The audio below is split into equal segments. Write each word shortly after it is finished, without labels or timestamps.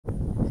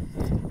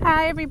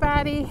Hi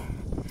everybody.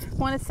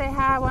 Want to say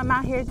hi while I'm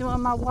out here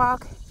doing my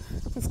walk.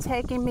 Just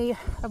taking me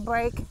a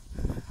break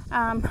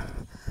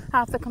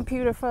off the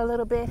computer for a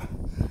little bit.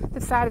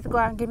 Decided to go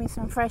out and get me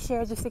some fresh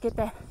air just to get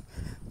that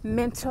the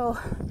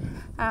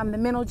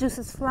mental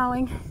juices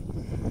flowing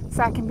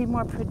so I can be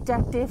more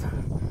productive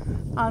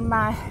on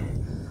my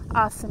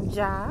awesome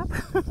job.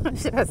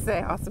 Should I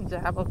say awesome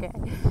job? Okay.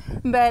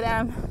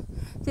 But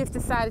just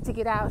decided to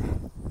get out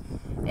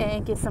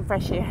and get some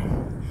fresh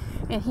air.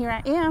 And here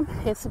I am.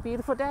 It's a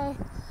beautiful day.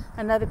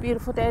 Another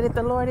beautiful day that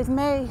the Lord has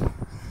made.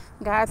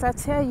 Guys, I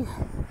tell you,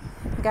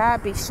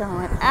 God be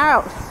showing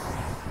out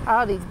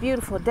all these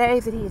beautiful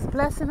days that He is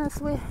blessing us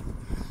with.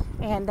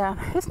 And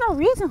there's no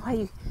reason why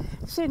you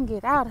shouldn't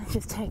get out and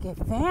just take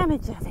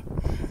advantage of it.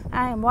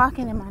 I am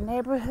walking in my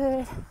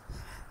neighborhood.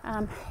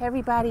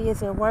 Everybody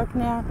is at work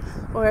now,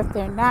 or if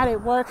they're not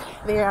at work,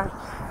 they are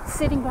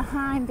sitting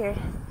behind their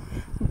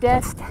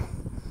desk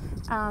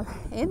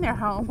in their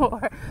home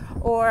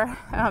or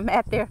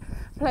at their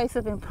place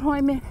of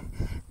employment.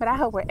 But I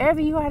hope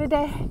wherever you are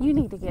today, you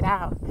need to get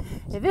out.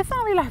 If it's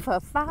only like for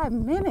 5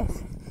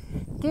 minutes,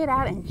 get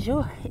out and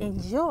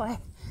enjoy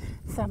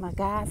some of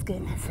God's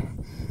goodness.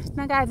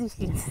 Now, guys, as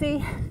you can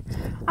see,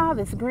 all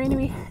this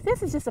greenery.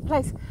 This is just a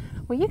place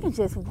where you can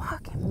just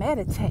walk and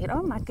meditate.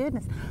 Oh my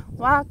goodness,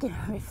 walk and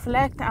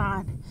reflect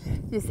on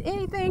just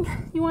anything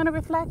you want to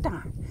reflect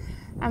on.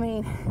 I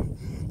mean,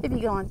 if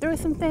you're going through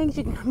some things,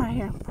 you can come out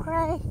here and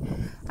pray.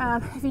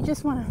 If you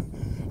just want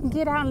to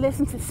get out and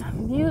listen to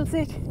some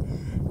music,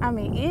 I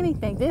mean,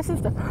 anything. This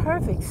is the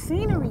perfect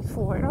scenery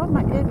for it. Oh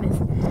my goodness.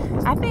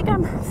 I think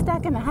I'm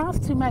stuck in the house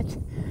too much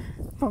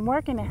from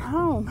working at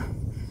home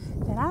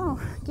that I don't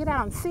get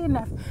out and see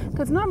enough.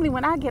 Because normally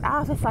when I get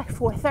off, it's like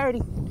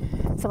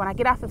 4:30. So when I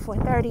get off at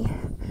 4:30,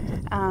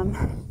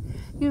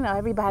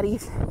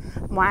 everybody's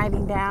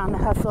winding down, the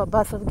hustle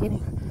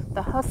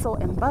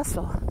and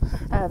bustle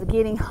of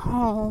getting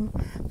home,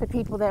 the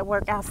people that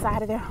work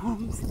outside of their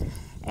homes.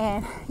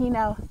 And,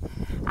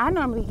 I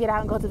normally get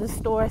out and go to the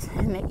stores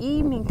in the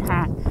evening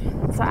time.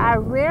 So I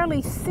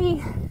rarely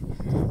see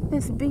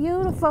this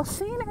beautiful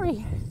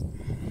scenery.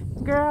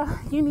 Girl,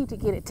 you need to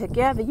get it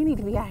together. You need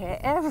to be out here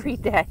every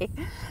day.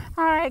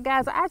 All right,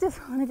 guys, I just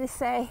wanted to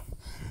say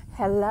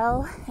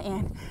hello,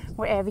 and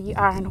wherever you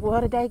are in the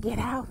world today, get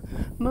out,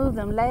 move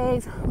them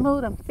legs,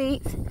 move them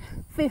feet,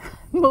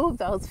 move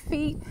those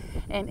feet,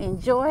 and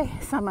enjoy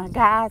some of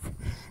God's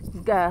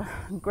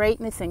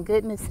greatness and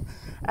goodness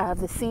of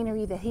the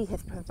scenery that He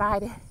has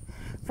provided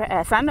for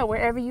us. I know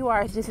wherever you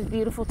are, it's just as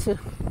beautiful too.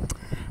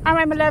 All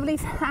right, my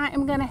lovelies, I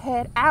am going to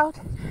head out.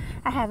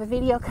 I have a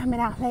video coming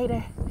out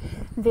later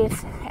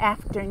this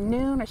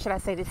afternoon, or should I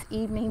say this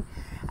evening,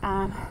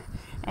 and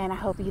I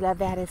hope you love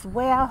that as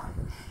well.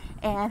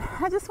 And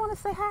I just want to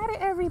say hi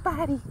to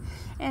everybody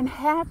and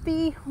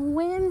happy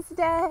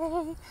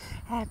Wednesday.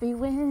 Happy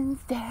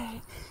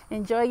Wednesday.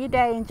 Enjoy your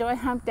day. Enjoy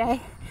Hump Day.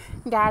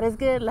 God is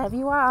good. Love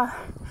you all.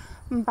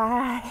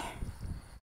 Bye.